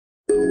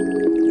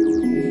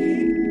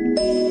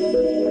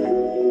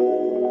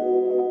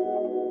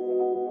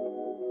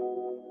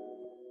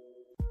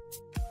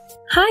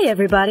Hi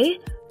everybody,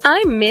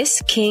 I'm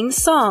Miss King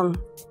Song.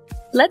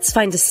 Let's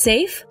find a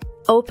safe,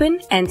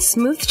 open, and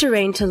smooth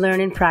terrain to learn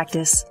and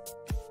practice.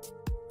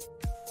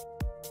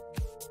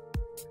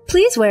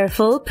 Please wear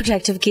full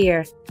protective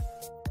gear.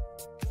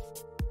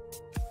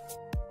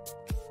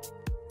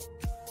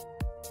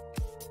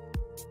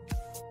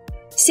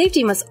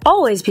 Safety must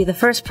always be the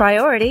first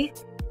priority.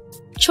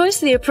 Choose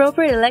the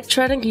appropriate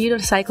electronic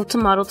unicycle to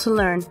model to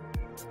learn.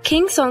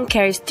 King Song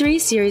carries 3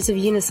 series of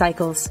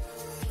unicycles.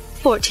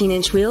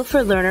 14-inch wheel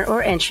for learner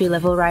or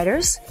entry-level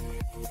riders,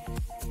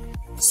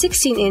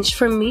 16-inch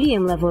for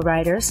medium-level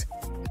riders,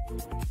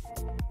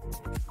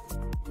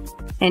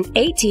 and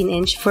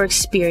 18-inch for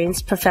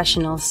experienced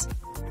professionals.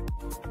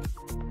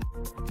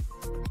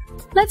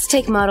 Let's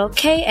take model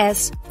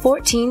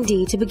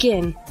KS14D to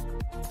begin.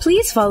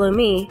 Please follow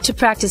me to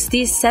practice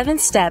these 7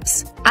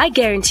 steps. I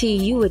guarantee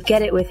you would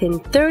get it within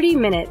 30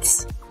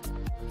 minutes.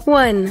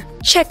 1.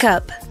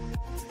 Checkup.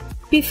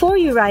 Before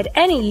you ride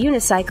any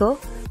unicycle,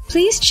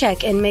 please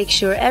check and make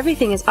sure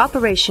everything is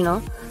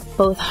operational,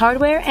 both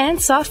hardware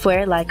and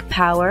software like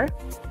power,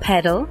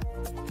 pedal,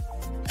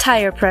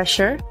 tire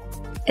pressure,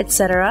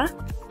 etc.,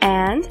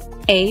 and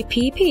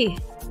APP.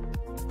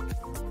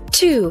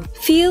 2.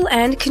 Feel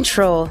and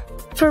control.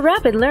 For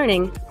rapid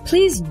learning,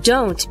 please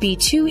don't be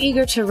too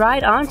eager to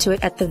ride onto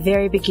it at the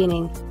very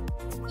beginning.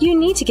 You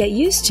need to get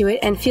used to it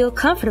and feel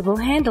comfortable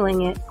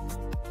handling it.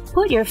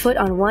 Put your foot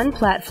on one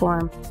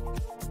platform.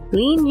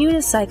 Lean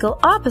unicycle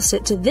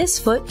opposite to this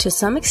foot to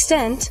some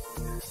extent.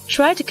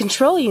 Try to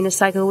control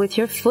unicycle with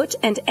your foot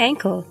and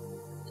ankle.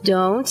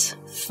 Don't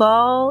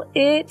fall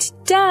it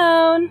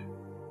down.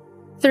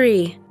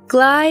 3.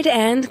 Glide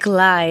and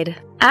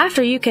glide.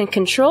 After you can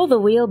control the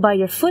wheel by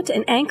your foot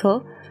and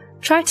ankle,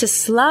 try to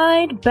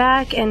slide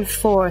back and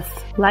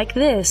forth like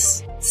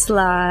this.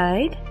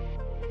 Slide,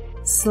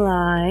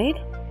 slide,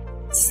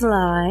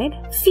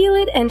 slide. Feel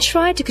it and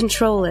try to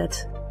control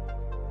it.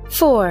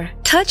 4.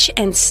 Touch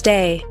and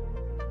stay.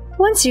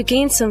 Once you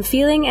gain some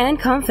feeling and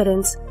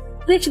confidence,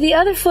 lift the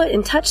other foot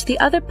and touch the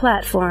other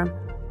platform.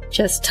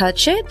 Just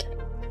touch it,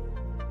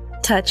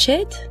 touch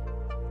it,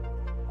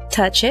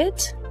 touch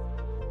it,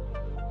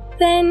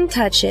 then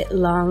touch it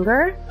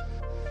longer,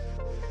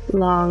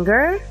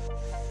 longer,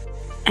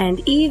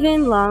 and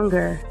even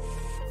longer.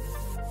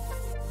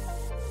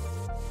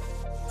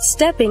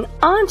 Stepping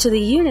onto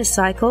the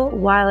unicycle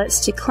while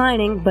it's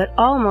declining but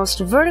almost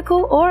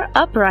vertical or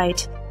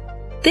upright.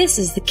 This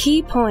is the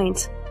key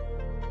point.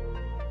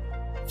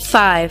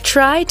 5.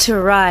 Try to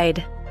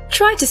ride.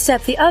 Try to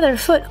step the other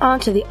foot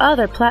onto the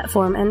other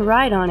platform and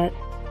ride on it.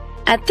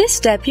 At this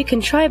step, you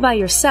can try by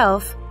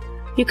yourself.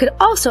 You could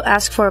also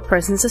ask for a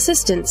person's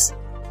assistance.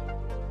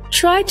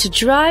 Try to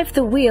drive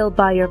the wheel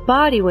by your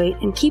body weight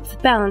and keep the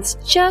balance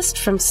just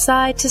from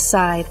side to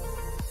side.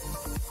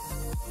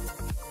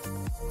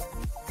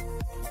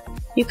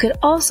 You could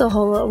also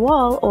hold a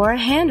wall or a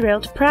handrail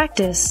to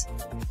practice.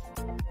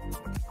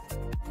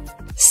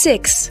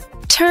 6.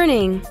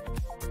 Turning.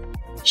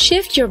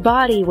 Shift your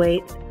body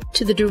weight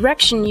to the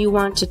direction you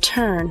want to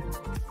turn.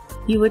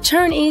 You would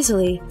turn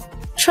easily.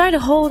 Try to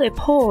hold a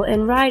pole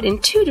and ride in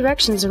 2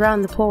 directions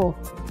around the pole.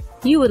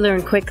 You would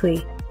learn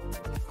quickly.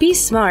 Be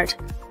smart.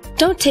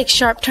 Don't take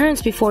sharp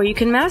turns before you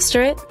can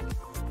master it.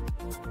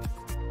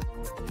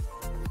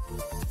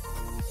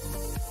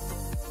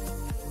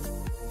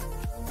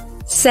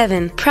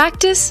 7.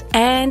 Practice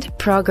and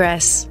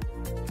progress.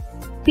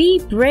 Be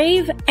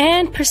brave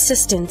and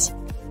persistent.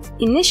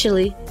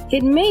 Initially,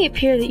 it may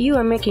appear that you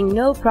are making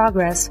no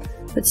progress,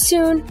 but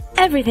soon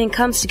everything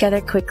comes together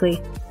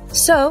quickly.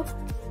 So,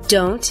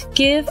 don't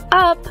give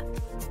up.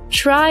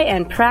 Try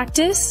and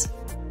practice.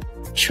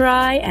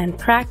 Try and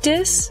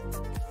practice.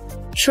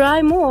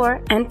 Try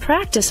more and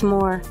practice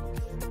more.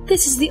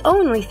 This is the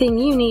only thing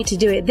you need to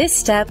do at this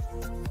step.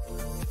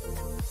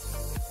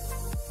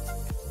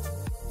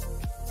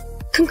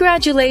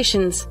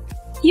 Congratulations!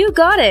 You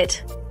got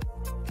it!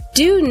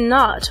 Do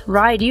not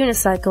ride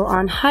unicycle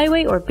on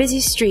highway or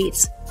busy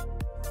streets.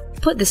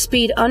 Put the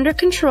speed under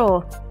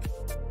control.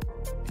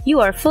 You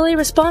are fully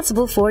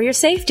responsible for your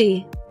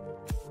safety.